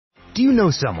Do you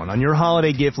know someone on your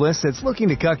holiday gift list that's looking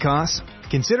to cut costs?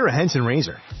 Consider a Henson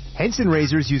razor. Henson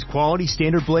razors use quality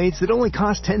standard blades that only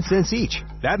cost 10 cents each.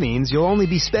 That means you'll only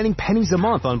be spending pennies a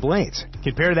month on blades.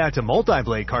 Compare that to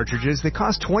multi-blade cartridges that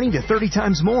cost 20 to 30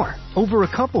 times more. Over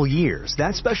a couple years,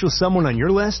 that special someone on your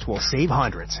list will save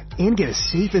hundreds and get a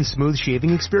safe and smooth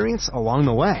shaving experience along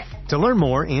the way. To learn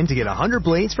more and to get 100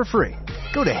 blades for free,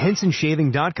 go to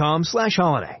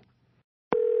hensonshaving.com/holiday.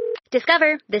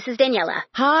 Discover, this is Daniela.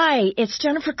 Hi, it's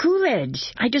Jennifer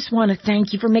Coolidge. I just want to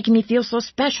thank you for making me feel so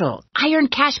special. I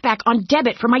earned cash back on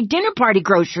debit for my dinner party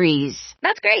groceries.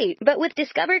 That's great, but with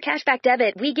Discover Cashback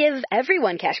Debit, we give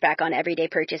everyone cash back on everyday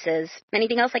purchases.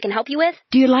 Anything else I can help you with?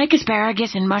 Do you like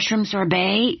asparagus and mushroom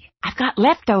sorbet? I've got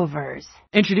leftovers.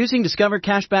 Introducing Discover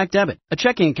Cashback Debit, a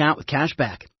checking account with cash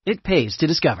back. It pays to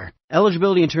Discover.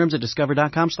 Eligibility and terms at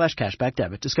discover.com/cashback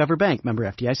debit. Discover Bank, member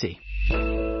FDIC.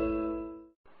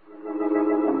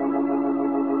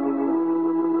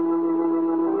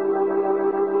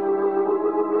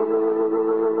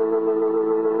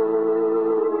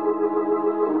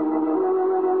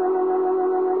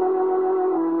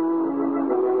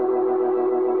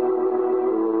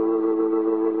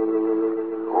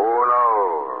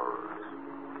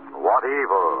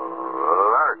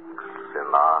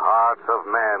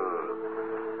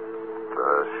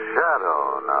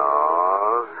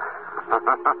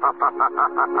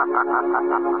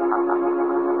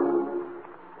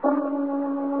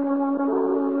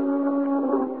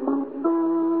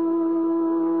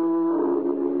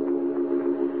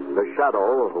 The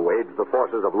Shadow, who aids the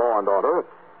forces of law and order,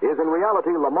 is in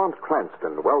reality Lamont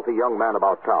Cranston, wealthy young man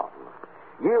about town.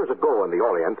 Years ago in the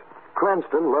Orient,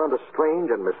 Cranston learned a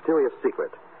strange and mysterious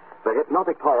secret, the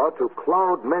hypnotic power to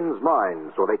cloud men's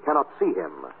minds so they cannot see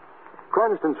him.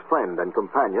 Cranston's friend and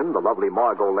companion, the lovely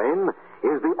Margot Lane,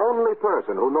 is the only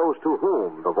person who knows to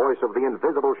whom the voice of the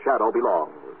invisible shadow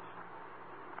belongs.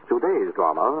 Today's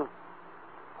drama,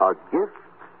 A Gift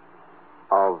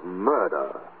of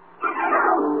Murder.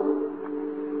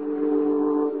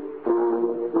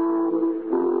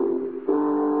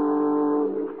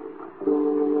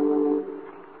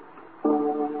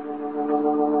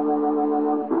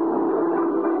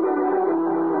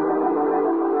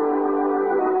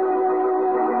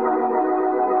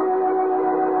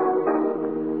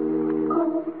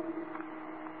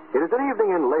 It is an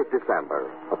evening in late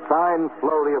December. A fine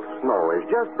flurry of snow is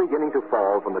just beginning to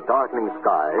fall from the darkening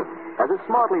sky as a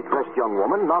smartly dressed young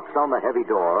woman knocks on the heavy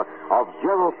door of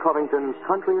Gerald Covington's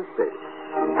country estate.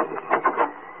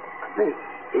 Miss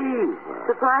Eve.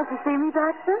 Surprised to see me,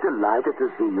 Baxter? Delighted to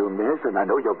see you, miss, and I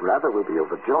know your brother will be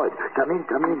overjoyed. Come in,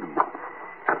 come in.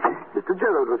 Mr.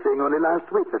 Gerald was saying only last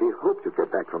week that he hoped you'd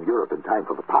get back from Europe in time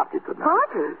for the party tonight.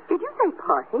 Party? Did you say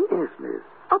party? Yes, miss.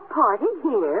 A party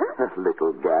here? A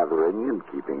little gathering in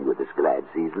keeping with this glad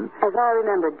season. As I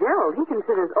remember Gerald, he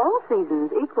considers all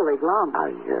seasons equally glum.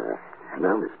 I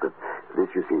know, miss, but this,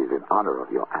 you see, is in honor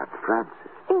of your Aunt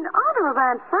Frances. In honor of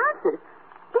Aunt Frances?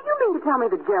 Do you mean to tell me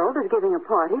that Gerald is giving a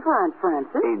party for Aunt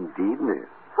Frances? Indeed, miss.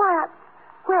 Why,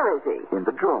 where is he? In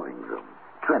the drawing room,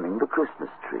 trimming the Christmas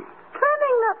tree.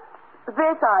 Trimming the...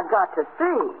 This I've got to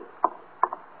see.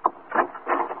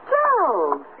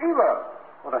 Gerald! Eva!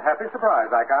 What a happy surprise,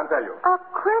 I can't tell you. A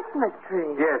Christmas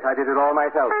tree. Yes, I did it all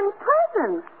myself. And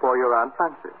presents. For your Aunt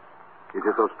Frances. Is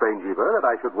it so strange, Eva, that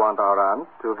I should want our aunt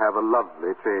to have a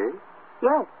lovely tree?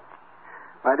 Yes.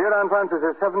 My dear Aunt Frances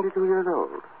is 72 years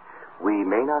old. We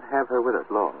may not have her with us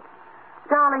long.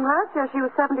 Darling, last year she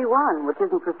was 71, which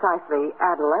isn't precisely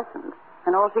adolescent.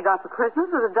 And all she got for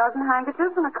Christmas was a dozen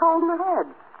handkerchiefs and a cold in the head.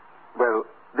 Well,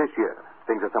 this year,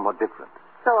 things are somewhat different.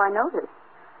 So I noticed.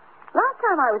 Last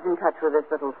time I was in touch with this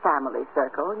little family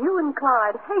circle, you and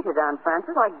Clyde hated Aunt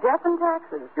Frances like death and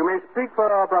taxes. You may speak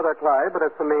for our brother Clyde, but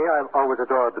as for me, I've always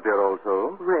adored the dear old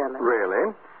soul. Really?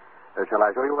 Really. Shall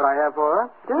I show you what I have for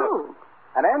her? Do. Look,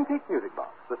 an antique music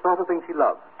box, the sort of thing she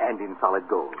loves, and in solid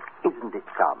gold. Isn't it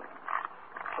charming?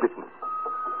 Listen.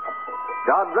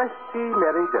 God rest ye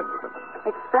merry gentlemen.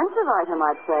 Expensive item,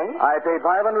 I'd say. I paid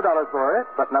 $500 for it,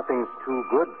 but nothing's too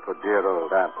good for dear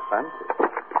old Aunt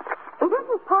Frances. It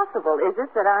isn't possible, is it,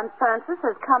 that Aunt Frances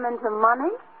has come into money?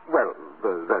 Well,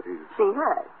 that is... She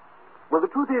has. Well,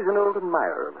 the truth is, an old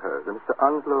admirer of hers, Mr.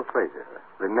 Onslow Fraser,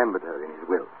 remembered her in his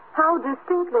will. How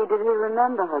distinctly did he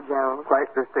remember her, Gerald? Quite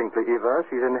distinctly, Eva.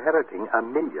 She's inheriting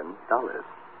 $1 million.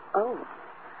 Oh.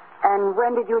 And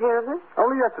when did you hear of this?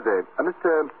 Only yesterday.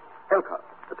 Mr. Elcott,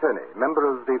 attorney, member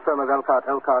of the firm of Elcott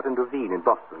and Devine in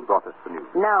Boston, brought us the news.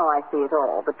 Now I see it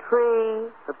all. The tree,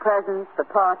 the presents, the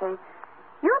party.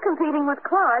 You're competing with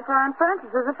Clyde for Aunt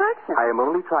Frances's affection. I am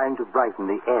only trying to brighten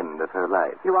the end of her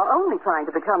life. You are only trying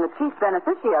to become the chief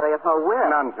beneficiary of her will.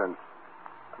 Nonsense.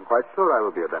 I'm quite sure I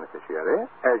will be a beneficiary,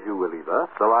 as you will either,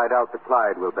 though I doubt that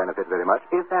Clyde will benefit very much,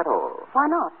 if at all. Why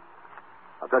not?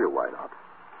 I'll tell you why not.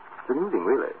 It's amusing,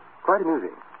 really. Quite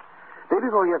amusing. Day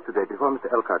before yesterday, before Mr.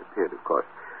 Elkhart appeared, of course,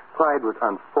 Clyde was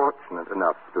unfortunate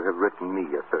enough to have written me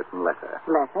a certain letter.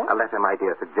 Letter? A letter, my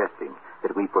dear, suggesting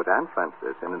that we put Aunt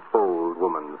Frances in an old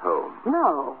woman's home.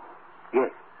 No.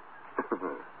 Yes.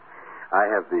 I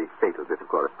have the fatal bit of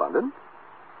correspondence,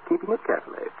 keeping it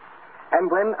carefully. And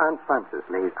when Aunt Frances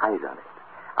lays eyes on it,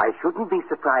 I shouldn't be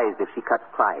surprised if she cuts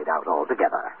Clyde out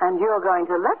altogether. And you're going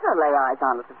to let her lay eyes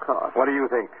on it, of course. What do you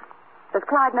think? Does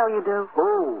Clyde know you do?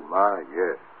 Oh, my,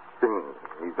 yes.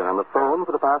 He's been on the phone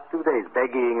for the past 2 days,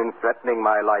 begging and threatening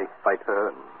my life by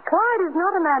turns. Clyde is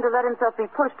not a man to let himself be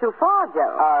pushed too far,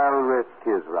 Joe. I'll risk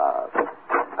his wrath.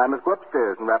 I must go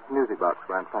upstairs and wrap the music box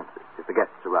for Aunt Frances. If the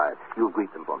guests arrive, you'll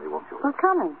greet them for me, won't you? Who's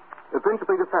coming?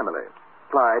 Principally the family.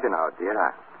 Clyde and our dear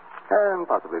aunt. And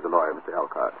possibly the lawyer, Mr.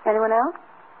 Elkhart. Anyone else?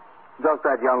 Just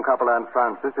that young couple Aunt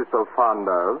Frances is so fond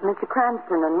of. Mr.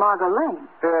 Cranston and Margot Lane.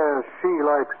 Yes, she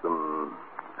likes them.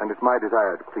 And it's my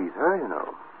desire to please her, you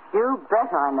know. You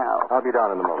bet I know. I'll be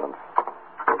down in a moment.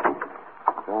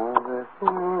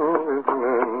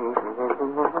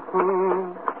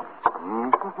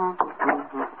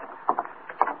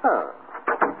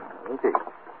 Okay.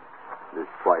 This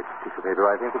white piece of paper,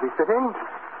 I think, will be fitting.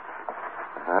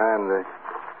 And the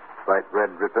bright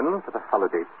red ribbon for the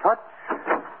holiday touch.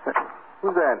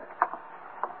 Who's that?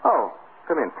 Oh,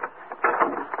 come in.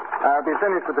 I'll be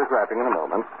finished with this wrapping in a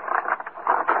moment.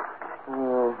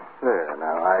 There,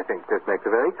 now, I think this makes a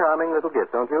very charming little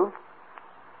gift, don't you?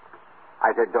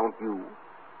 I said, don't you?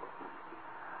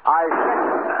 I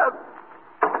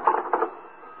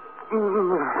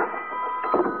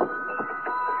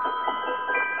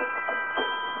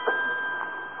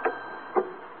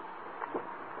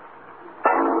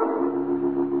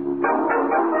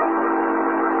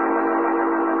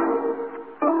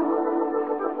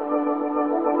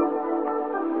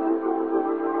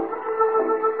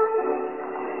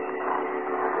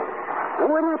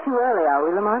We're not too early, are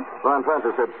we, Lamont? Well, Aunt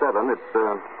Frances said 7. It's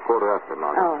 1:15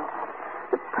 now. Oh.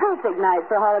 The perfect night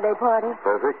for a holiday party.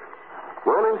 Perfect.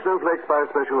 Whirling snowflakes by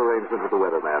special arrangement with the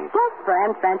weatherman. Just for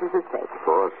Aunt Frances's sake. Of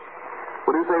course.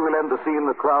 What do you say we lend the scene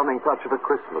the crowning touch of a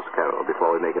Christmas carol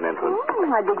before we make an entrance?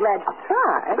 I'd be glad to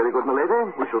try. Very good, my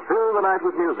lady. We shall fill the night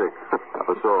with music. Of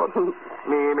a sort.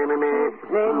 Me, me, me, me.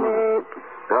 Me, me.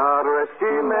 God rest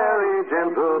ye merry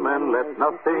gentlemen, let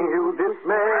nothing you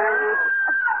dismay.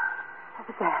 What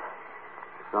was that?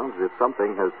 Sounds as if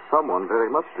something has someone very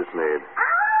much dismayed.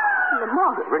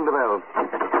 Lamont. Ring the bell.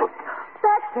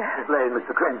 Baxter. Miss Lane,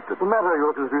 Mr. Cranston. What's the matter? You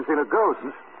look as if you've seen a ghost.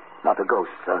 Not a ghost,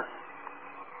 sir.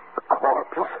 A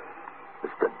corpse.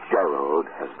 Mr. Gerald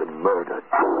has been murdered.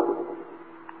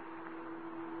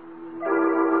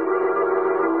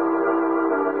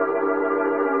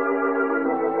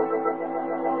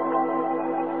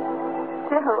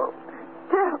 Gerald.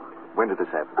 Gerald. When did this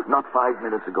happen? Not 5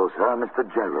 minutes ago, sir, Mr.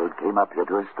 Gerald came up here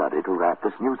to his study to wrap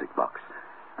this music box.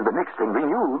 And the next thing we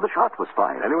knew, the shot was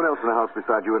fired. Anyone else in the house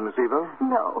beside you and Miss Eva?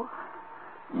 No.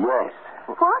 Yes.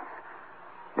 What?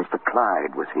 Mr.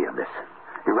 Clyde was here, miss.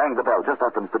 He rang the bell just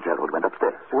after Mr. Gerald went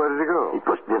upstairs. Where did he go? He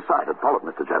pushed me aside and followed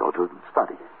Mr. Gerald to his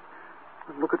study.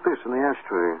 Look at this in the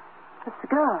ashtray. A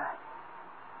cigar.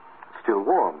 Still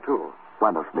warm, too.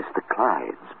 One of Mr.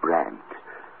 Clyde's brand.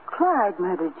 Clyde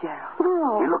murdered Gerald.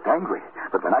 No. He looked angry,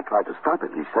 but when I tried to stop him,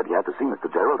 he said he had to see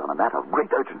Mr. Gerald on a matter of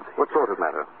great urgency. What sort of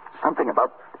matter? Something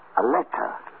about a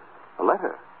letter. A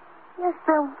letter? Yes,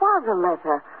 there was a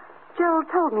letter. Gerald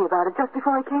told me about it just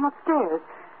before he came upstairs.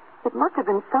 It must have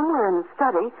been somewhere in the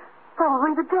study,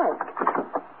 probably the desk.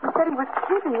 He said he was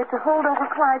keeping it to hold over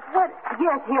Clyde's head.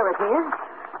 Yes, here it is.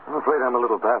 I'm afraid I'm a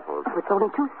little baffled. Oh, it's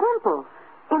only too simple.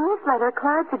 In this letter,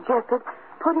 Clyde suggested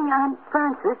putting Aunt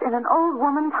Frances in an old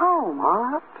woman's home.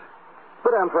 What?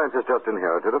 But Aunt Frances just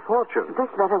inherited a fortune. This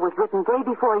letter was written day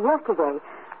before yesterday.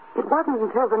 It wasn't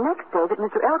until the next day that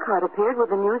Mr. Elkhart appeared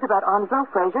with the news about Onslow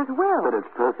Fraser's will. But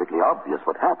it's perfectly obvious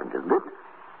what happened, isn't it?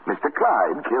 Mr.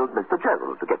 Clyde killed Mr.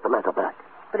 Gerald to get the letter back.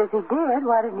 But if he did,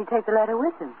 why didn't he take the letter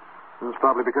with him? It's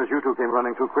probably because you two came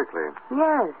running too quickly.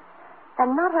 Yes.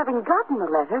 And not having gotten the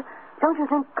letter, don't you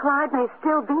think Clyde may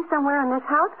still be somewhere in this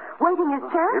house, waiting his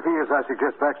chance? If he is, I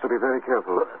suggest Baxter be very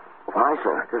careful. Why,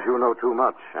 sir? Because you know too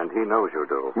much, and he knows you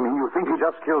do. You mean you think He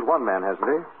just killed one man, hasn't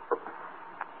he?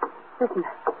 Listen.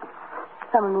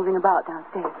 Someone moving about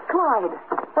downstairs. Clyde,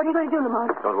 what are you going to do,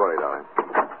 Lamont? Don't worry, darling.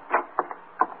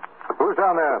 Who's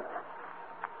down there?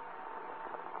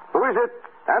 is it?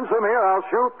 Answer me or I'll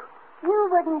shoot. You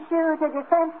wouldn't shoot a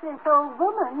defenseless old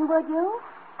woman, would you?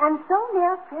 And so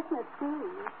near Christmas, too.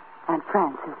 Aunt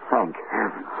Frances. Thank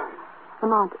heavens.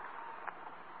 Lamont,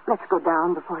 let's go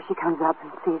down before she comes up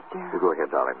and sees Gerald. You go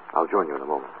ahead, darling. I'll join you in a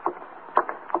moment.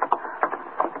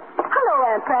 Hello,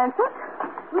 Aunt Frances.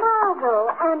 Margot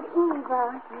and Eva.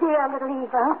 Dear little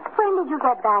Eva. When did you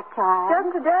get back, child? Just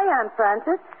today, Aunt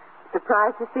Frances.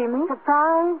 Surprised to see me?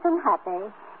 Surprised and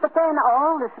happy. But then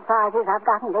all the surprises I've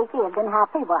gotten lately have been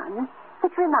happy ones.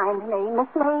 Which reminds me, Miss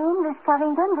Lane, Miss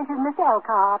Covington, this is Miss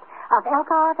Elcott of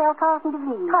Elcott and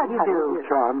DeVere. How do you do?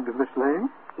 Charmed, Miss Lane.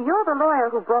 You're the lawyer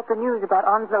who brought the news about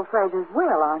Onslow Fraser's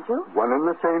will, aren't you? One and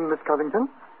the same, Miss Covington.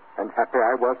 And happy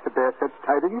I was to bear such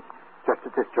tidings just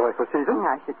at this joyful season.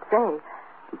 I should say.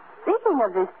 Speaking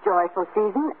of this joyful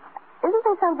season, isn't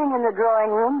there something in the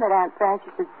drawing room that Aunt Frances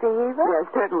should see, Eva? There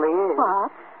certainly is. What?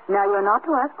 Now, you're not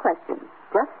to ask questions.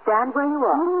 Just stand where you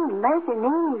are. Mercy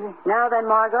me. Now then,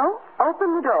 Margot,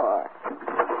 open the door.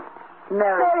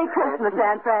 Merry Christmas,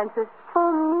 Aunt Frances.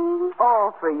 For me?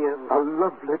 All for you. A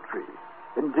lovely tree.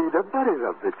 Indeed, a very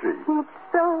lovely tree. It's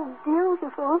so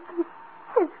beautiful.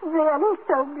 It's really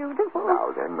so beautiful.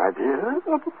 Now then, my dear.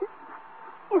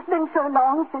 It's been so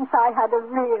long since I had a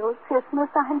real Christmas.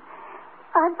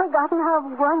 I've forgotten how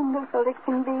wonderful it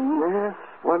can be. Yes,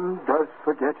 one does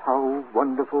forget how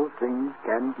wonderful things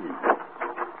can be.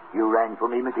 You rang for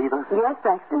me, Miss Eva? Yes,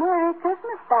 Baxter. Merry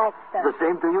Christmas, Baxter. The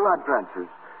same to you, Aunt Frances.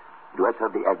 Let's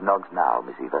have the eggnogs now,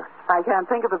 Miss Eva. I can't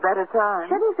think of a better time.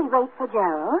 Shouldn't we wait for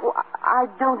Gerald? Oh, I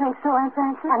don't think so, Aunt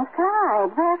Frances. And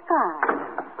Clyde. Where's Clyde?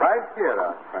 Right here,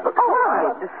 Aunt Frances.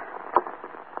 Clyde!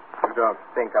 You don't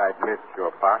think I'd miss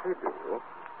your party, do you?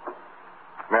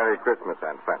 Merry Christmas,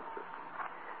 Aunt Frances.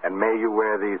 And may you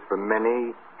wear these for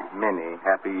many, many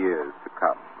happy years to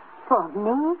come. For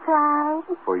me,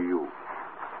 Clyde? For you.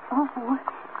 Oh,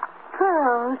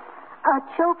 pearls. A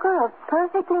choker of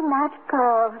perfectly matched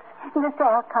pearls. Miss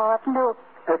Elcott, look.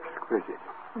 Exquisite.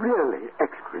 Really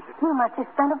exquisite. You must have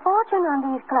spent a fortune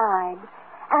on these, Clyde.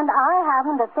 And I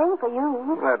haven't a thing for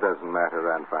you. That doesn't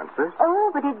matter, Aunt Frances.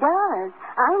 Oh, but it does.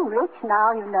 I'm rich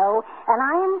now, you know, and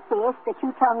I insist that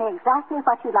you tell me exactly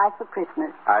what you like for Christmas.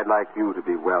 I'd like you to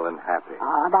be well and happy.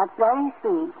 Oh, that's very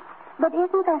sweet. But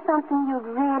isn't there something you'd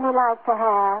really like to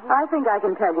have? I think I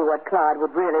can tell you what Clyde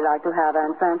would really like to have,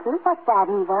 Aunt Frances. What's that,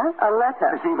 Eva? A letter.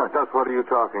 Miss Eva. Just what are you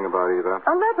talking about, Eva?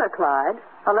 A letter, Clyde.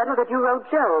 A letter that you wrote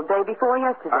Gerald day before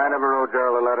yesterday. I never wrote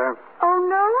Gerald a letter. Oh,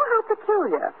 no? How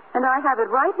peculiar. And I have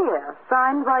it right here,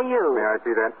 signed by you. May I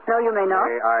see that? No, you may not.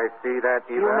 May I see that,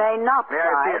 Eva? You may not, May I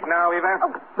see Clyde. it now, Eva?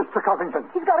 Oh, Mr. Covington.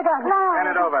 he's got a gun.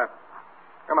 Hand it over.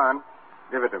 Come on.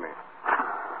 Give it to me.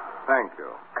 Thank you.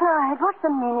 Clyde, what's the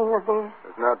meaning of this?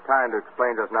 There's no time to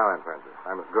explain just now, Aunt Frances.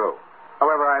 I must go.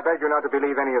 However, I beg you not to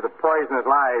believe any of the poisonous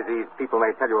lies these people may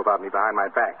tell you about me behind my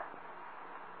back.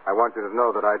 I want you to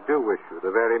know that I do wish you the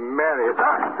very merriest...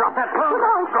 Drop that phone.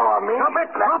 Go on me. Drop it.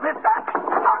 Drop it.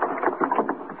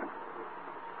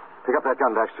 Pick up that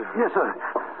gun, Baxter. Yes, sir.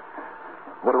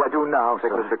 What do I do now, Take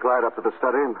sir? Mr. Clyde up to the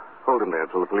study and hold him there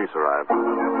until the police arrive.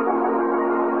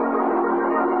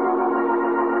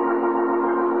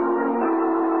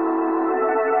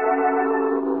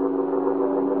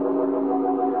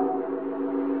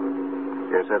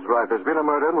 Yes, that's right. There's been a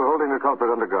murder, and we're holding the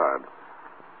culprit under guard.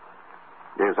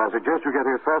 Yes, I suggest you get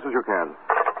here as fast as you can.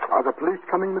 Are the police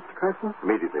coming, Mr. Cranston?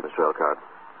 Immediately, Mr. Elcott.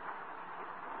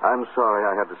 I'm sorry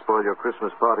I had to spoil your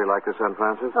Christmas party like this, Aunt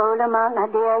Frances. Oh, Lamont, my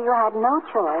dear, you had no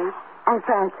choice. Aunt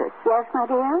Frances. Yes, my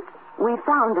dear? We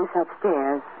found this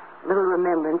upstairs. Little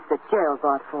remembrance that Gerald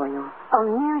bought for you. A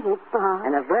music box.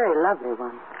 And a very lovely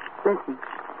one. Listen.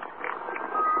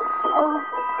 Oh,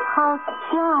 how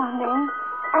charming.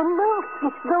 And look,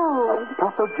 it's gold.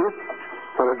 Proper gift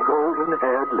for a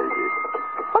golden-haired lady.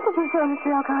 What did you say, Mr.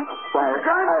 Elcott? Why,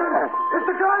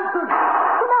 Mr. Cranston!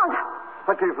 Come on.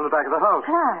 That came from the back of the house.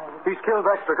 Clyde. He's killed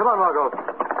Baxter. Come on, Margot.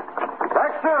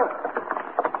 Baxter!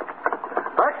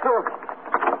 Baxter!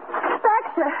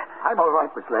 Baxter. I'm all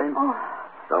right, Miss Lane. Oh.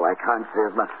 Though I can't say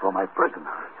as much for my prisoner.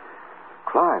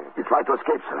 Clyde. He tried to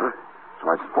escape, sir.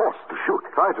 So I was forced to shoot.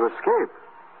 Tried to escape?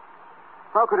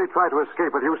 How could he try to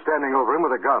escape with you standing over him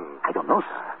with a gun? I don't know,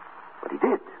 sir. But he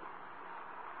did.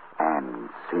 And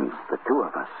since the two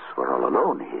of us were all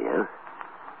alone here,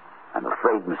 I'm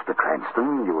afraid, Mr.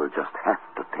 Cranston, you will just have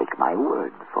to take my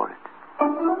word for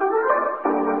it.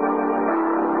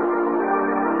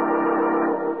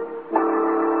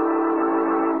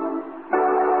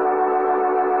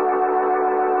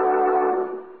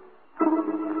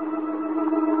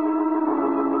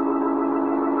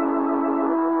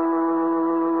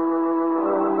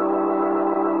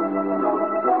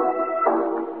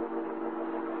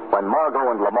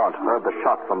 Elkhart heard the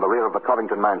shot from the rear of the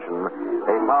Covington mansion,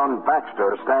 they found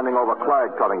Baxter standing over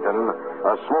Clyde Covington,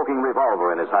 a smoking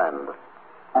revolver in his hand.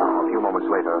 A few moments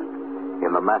later,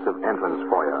 in the massive entrance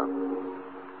foyer.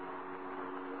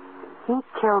 He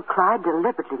killed Clyde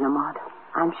deliberately, Lamont.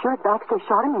 I'm sure Baxter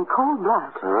shot him in cold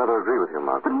blood. I rather agree with you,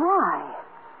 Mark. But why?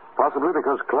 Possibly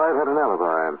because Clyde had an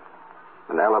alibi.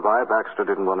 An alibi Baxter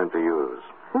didn't want him to use.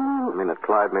 I mean that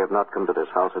Clyde may have not come to this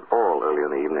house at all early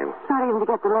in the evening. Not even to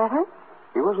get the letter?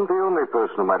 He wasn't the only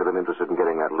person who might have been interested in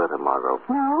getting that letter, Margot.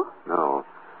 No? No.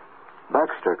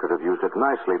 Baxter could have used it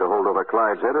nicely to hold over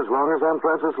Clyde's head as long as Aunt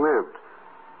Frances lived,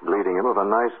 bleeding him of a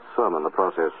nice sum in the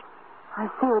process.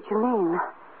 I see what you mean.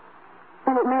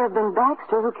 Then it may have been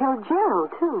Baxter who killed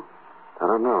Gerald, too. I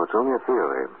don't know. It's only a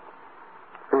theory.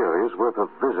 Theory is worth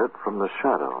a visit from the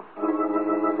shadow.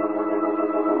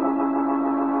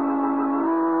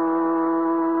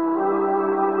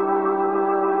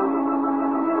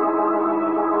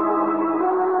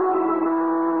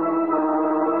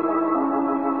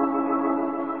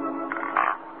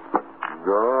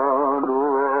 God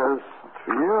rest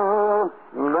you,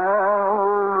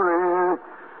 Mary,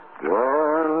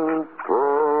 gentlemen.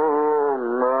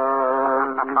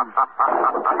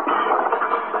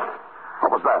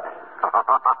 What was that?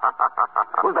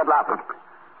 Who's that laughing?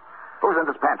 Who's in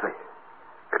this pantry?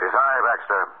 It is I,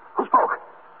 Baxter. Who spoke?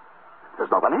 There's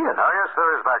nobody here. Oh, yes,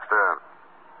 there is, Baxter.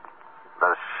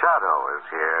 The shadow is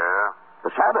here.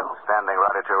 The shadow? Standing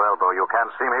right at your elbow. You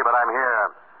can't see me, but I'm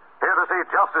here. Here to see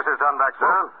justice is done,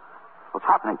 Baxter. What's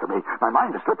happening to me? My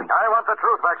mind is slipping. I want the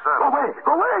truth, Baxter. Go away!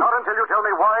 Go away! Not until you tell me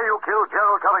why you killed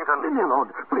Gerald Covington. Leave me alone.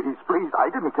 Please, please.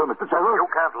 I didn't kill Mr. Gerald. You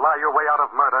can't lie your way out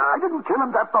of murder. I didn't kill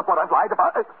him. That's not what I've lied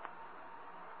about.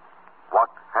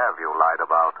 What have you lied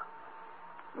about?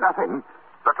 Nothing.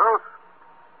 The truth?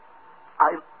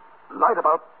 I lied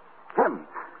about him.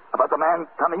 About the man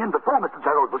coming in before Mr.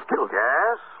 Gerald was killed.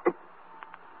 Yes?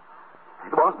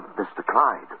 It wasn't Mr.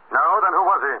 Clyde. No, then who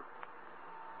was he?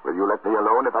 Will you let me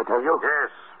alone if I tell you? Yes.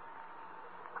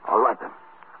 All right, then.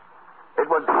 It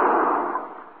was...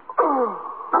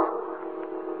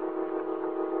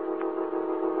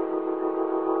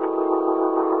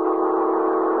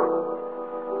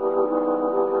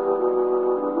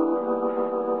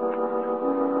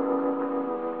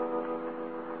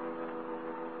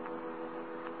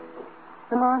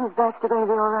 Lamont, is Baxter going to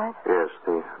be all right? Yes,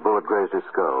 the bullet grazed his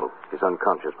skull. He's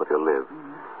unconscious, but he'll live.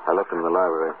 I left him in the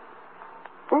library.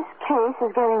 This case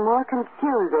is getting more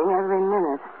confusing every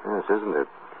minute. Yes, isn't it?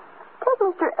 Take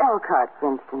Mr. Elkhart,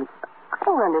 for instance. I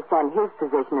don't understand his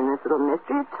position in this little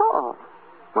mystery at all.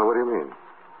 Well, what do you mean?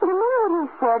 You remember what he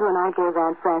said when I gave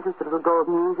Aunt Frances the little gold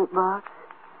music box?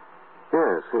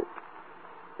 Yes,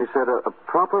 he said a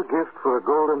proper gift for a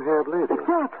golden-haired lady.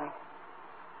 Exactly.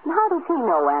 And how does he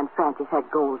know Aunt Frances had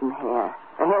golden hair?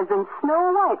 Her hair's been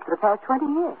snow white for the past 20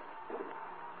 years.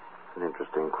 An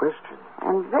interesting question.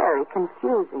 And very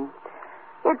confusing.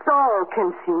 It's all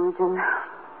confusion.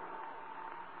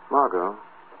 Margot?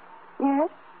 Yes?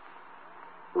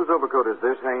 Whose overcoat is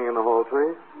this hanging in the hall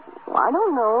tree? Well, I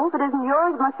don't know. If it isn't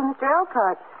yours, it must be Mr.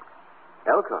 Elcott's.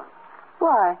 Elkhart?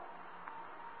 Why?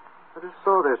 I just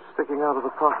saw this sticking out of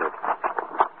the pocket.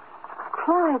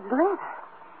 Clyde's letter.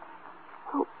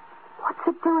 Oh, what's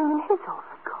it doing in his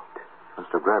overcoat?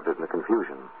 Must have grabbed it in the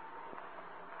confusion.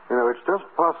 You know, it's just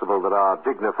possible that our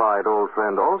dignified old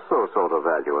friend also saw the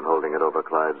value in holding it over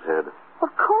Clyde's head.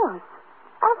 Of course.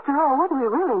 After all, what do we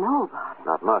really know about it?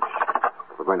 Not much.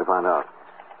 We're going to find out.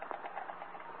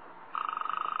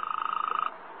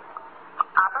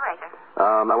 Operator.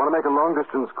 I want to make a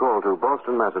long-distance call to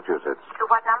Boston, Massachusetts. To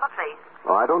what number, please?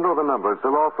 Oh, I don't know the number. It's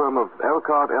the law firm of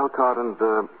Elkhart, and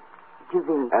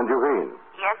Juvine.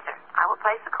 Yes, sir. I will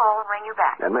place the call and ring you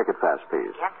back. And make it fast,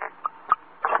 please. Yes, sir.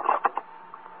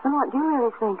 And what do you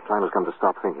really think? Time has come to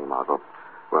stop thinking, Margot.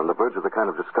 We're on the verge of the kind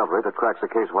of discovery that cracks a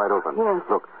case wide open. Yes.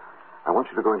 Look, I want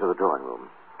you to go into the drawing room.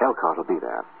 Elkhart will be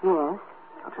there. Yes.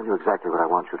 I'll tell you exactly what I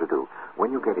want you to do.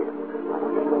 When you get in,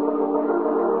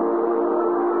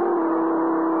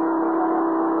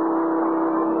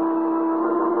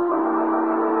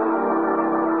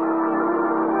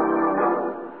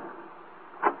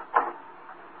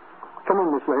 Come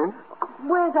in, Miss Lane.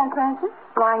 Where's Aunt Frances?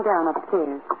 Lying down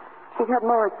upstairs. She's had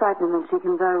more excitement than she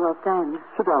can very well stand.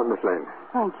 Sit down, Miss Lane.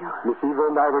 Thank you. Miss Eva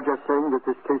and I were just saying that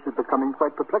this case is becoming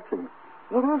quite perplexing.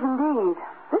 It is indeed.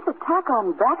 This attack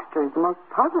on Baxter is the most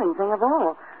puzzling thing of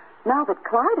all. Now that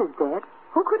Clyde is dead,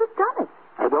 who could have done it?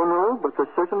 I don't know, but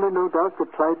there's certainly no doubt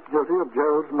that Clyde's guilty of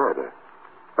Gerald's murder.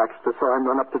 Baxter saw him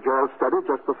run up to Gerald's study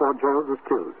just before Gerald was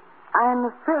killed. I'm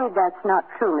afraid that's not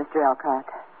true, Mr. Elkhart.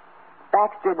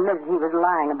 Baxter admitted he was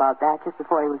lying about that just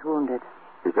before he was wounded.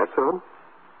 Is that so?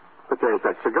 But there's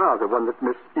that cigar, the one that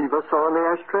Miss Eva saw in the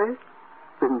ashtray.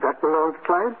 Didn't that belong to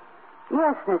Clyde?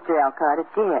 Yes, Mr. Elcott, it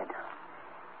did.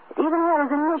 It even had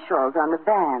his initials on the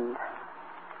band.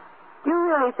 Do you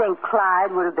really think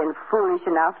Clyde would have been foolish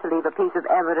enough to leave a piece of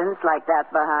evidence like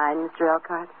that behind, Mr.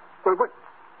 Elcott? Well, what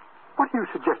are you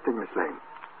suggesting, Miss Lane?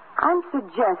 I'm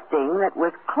suggesting that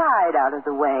with Clyde out of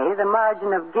the way, the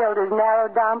margin of guilt is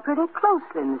narrowed down pretty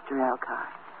closely, Mr. Elcott.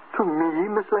 To me,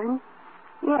 Miss Lane?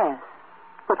 Yes.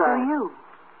 But to you.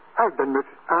 I've been with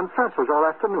Aunt Frances all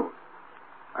afternoon.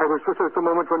 I was with her at the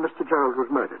moment when Mr. Gerald was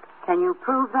murdered. Can you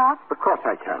prove that? Of course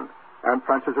I can. Aunt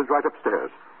Frances is right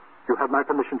upstairs. You have my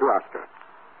permission to ask her.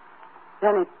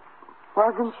 Then it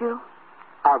wasn't you?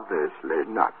 Obviously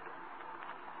not.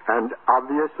 And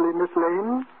obviously, Miss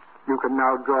Lane, you can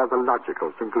now draw the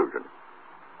logical conclusion.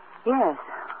 Yes.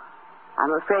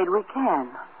 I'm afraid we can.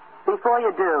 Before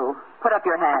you do, put up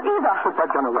your hand. Eva! Put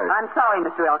that gun away. I'm sorry,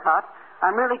 Mr. Elcott.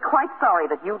 I'm really quite sorry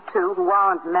that you two, who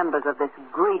aren't members of this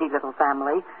greedy little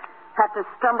family, had to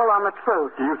stumble on the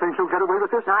truth. Do you think you'll get away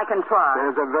with this? I can try.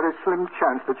 There's a very slim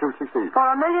chance that you'll succeed. For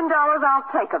 $1 million, I'll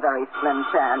take a very slim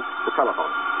chance. The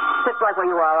telephone. Sit right where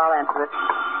you are. I'll answer it.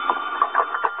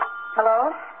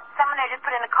 Hello? Someone had just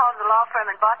put in a call to the law firm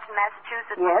in Boston,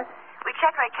 Massachusetts. Yes? We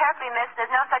checked very carefully, miss. There's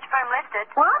no such firm listed.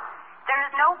 What? There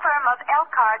is no firm of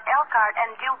Elcott, and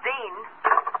Dubin.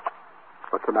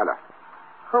 What's the matter?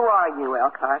 Who are you,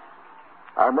 Elcott?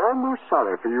 I'm almost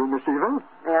sorry for you, Miss Eva.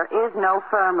 There is no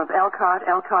firm of Elcott,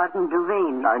 and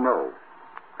Duveen. I know.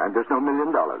 And there's no $1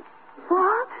 million.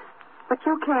 What? But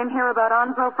you came here about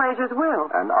Onslow Frazier's will.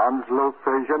 And Onslow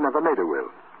Frazier never made a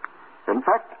will. In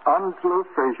fact, Onslow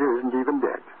Frazier isn't even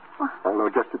dead. What? Although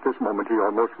just at this moment he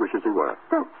almost wishes he were.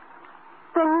 Then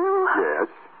you... Yes,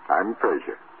 I'm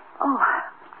Frazier. Oh,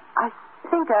 I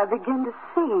think I begin to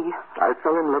see. I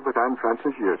fell in love with Aunt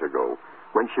Frances years ago,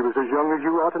 when she was as young as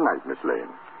you are tonight, Miss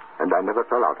Lane. And I never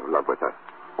fell out of love with her.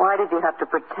 Why did you have to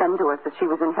pretend to us that she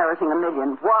was inheriting $1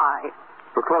 million? Why?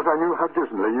 Because I knew how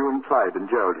dismally you and Clyde and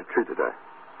Gerald had treated her.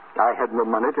 I had no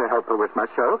money to help her with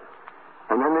myself.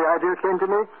 And then the idea came to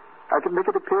me, I could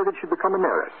make it appear that she'd become an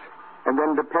heiress. And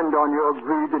then depend on your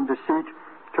greed and deceit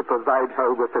to provide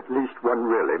her with at least one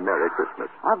really Merry Christmas.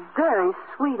 A very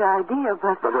sweet idea,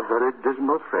 but a very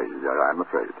dismal failure, I'm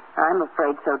afraid. I'm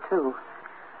afraid so, too.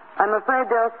 I'm afraid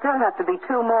there'll still have to be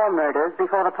 2 more murders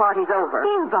before the party's over.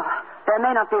 Eva! There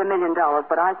may not be $1 million,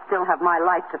 but I still have my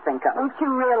life to think of. Don't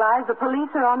you realize the police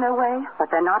are on their way?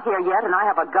 But they're not here yet, and I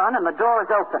have a gun, and the door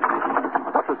is open.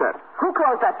 What was that? Who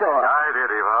closed that door? I did,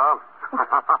 Eva.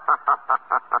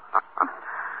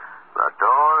 The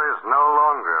door is no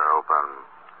longer open.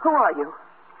 Who are you?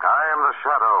 I am the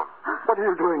Shadow. What are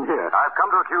you doing here? I've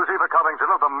come to accuse Eva Covington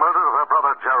of the murder of her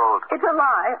brother Gerald. It's a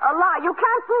lie. A lie. You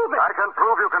can't prove it. I can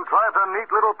prove you contrived a neat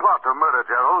little plot to murder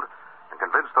Gerald and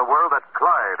convince the world that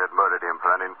Clyde had murdered him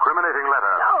for an incriminating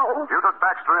letter. No. You took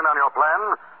Baxter in on your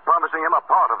plan, promising him a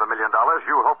part of the $1 million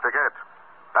you hoped to get.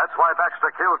 That's why Baxter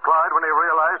killed Clyde when he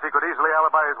realized he could easily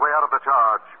alibi his way out of the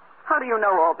charge. How do you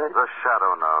know all this? The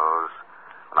Shadow knows.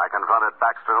 When I confronted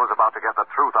Baxter and was about to get the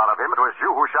truth out of him, it was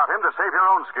you who shot him to save your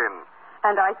own skin.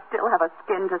 And I still have a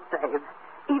skin to save.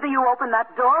 Either you open that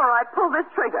door or I pull this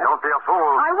trigger. Don't be a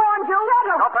fool. I warned you. Let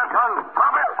him. Drop that gun.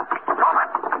 Drop it. Drop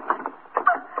it.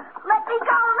 Let me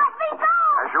go. Let me go.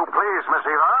 As you please, Miss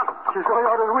Eva. She's going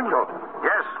out of the window.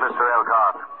 Yes, Mr.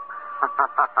 Elcott.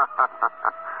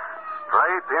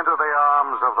 Straight into the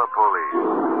arms of the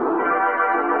police.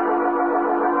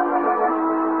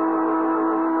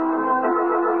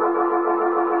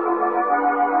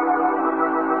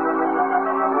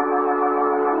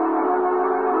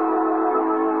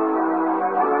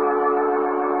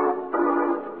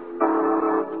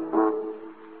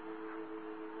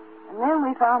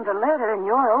 Found the letter in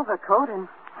your overcoat, and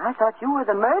I thought you were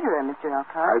the murderer, Mr.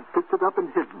 Elcott. I picked it up and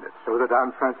hidden it so that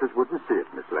Aunt Frances wouldn't see it,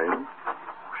 Miss Lane.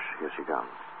 Here she comes.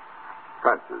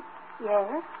 Frances.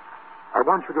 Yes? I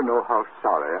want you to know how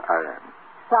sorry I am.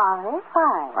 Sorry?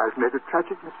 Why? I've made a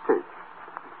tragic mistake.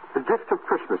 The gift of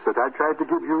Christmas that I tried to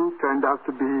give you turned out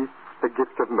to be a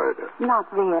gift of murder. Not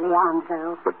really,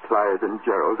 Onslow. But Clyde and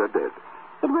Gerald are dead.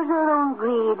 It was their own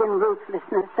greed and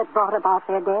ruthlessness that brought about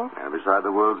their death. And besides,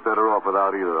 the world's better off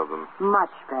without either of them.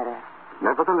 Much better.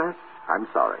 Nevertheless, I'm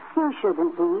sorry. You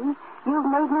shouldn't be. You've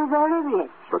made me very rich.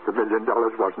 But the $1 million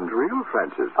wasn't real,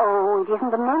 Frances. Oh, it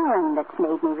isn't the million that's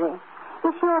made me rich.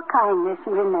 It's your kindness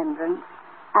and remembrance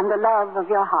and the love of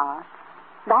your heart.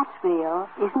 That's real,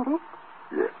 isn't it?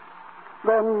 Yes.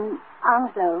 Then,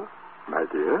 Onslow. My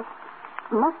dear?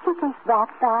 Must you take that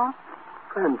back?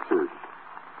 Frances,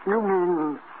 you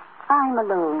mean... I'm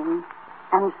alone,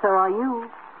 and so are you.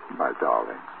 my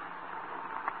darling.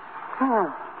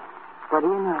 Well, what do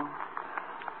you know?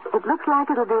 It looks like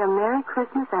it'll be a Merry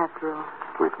Christmas after all.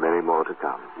 With many more to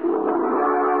come.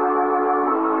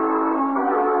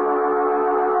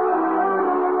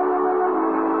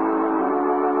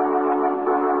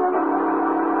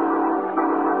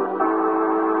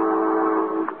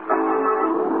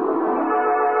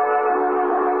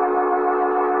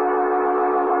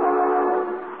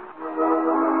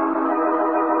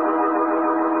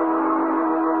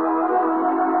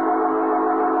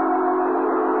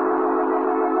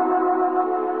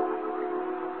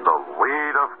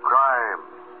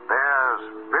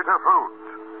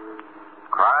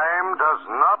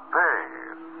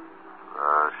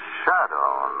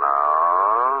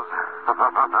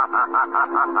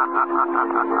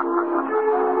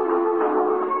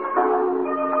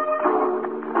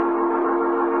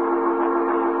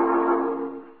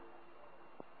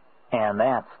 And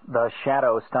that's The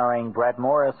Shadow, starring Brett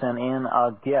Morrison in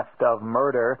A Gift of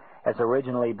Murder, as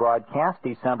originally broadcast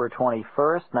December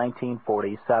 21st,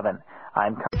 1947.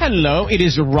 Hello, it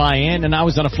is Ryan, and I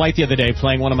was on a flight the other day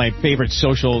playing one of my favorite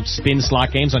social spin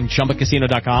slot games on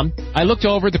ChumbaCasino.com. I looked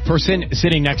over at the person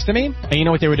sitting next to me, and you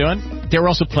know what they were doing? They were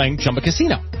also playing Chumba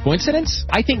Casino. Coincidence?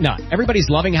 I think not. Everybody's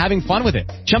loving having fun with it.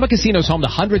 Chumba Casino is home to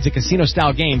hundreds of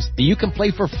casino-style games that you can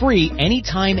play for free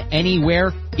anytime,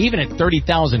 anywhere, even at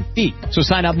 30,000 feet. So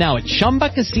sign up now at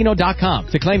ChumbaCasino.com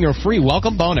to claim your free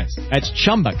welcome bonus. That's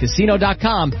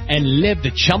ChumbaCasino.com and live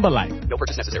the Chumba life. No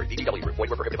purchase necessary. VGW. Void where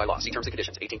prohibited by law. See terms and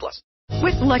conditions. 18+.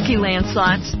 With Lucky Land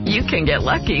Slots, you can get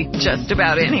lucky just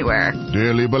about anywhere.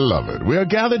 Dearly beloved, we are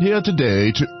gathered here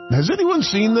today to... Has anyone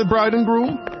seen the bride and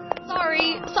groom?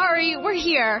 Sorry, we're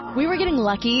here. We were getting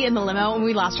lucky in the limo and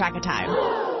we lost track of time.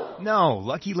 No,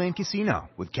 Lucky Land Casino,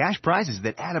 with cash prizes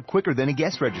that add up quicker than a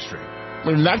guest registry.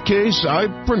 In that case, I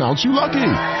pronounce you lucky.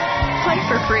 Play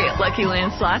for free at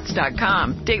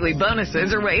LuckyLandSlots.com. Daily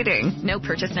bonuses are waiting. No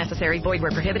purchase necessary. Void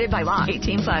where prohibited by law.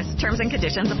 18+. Terms and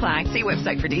conditions apply. See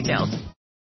website for details.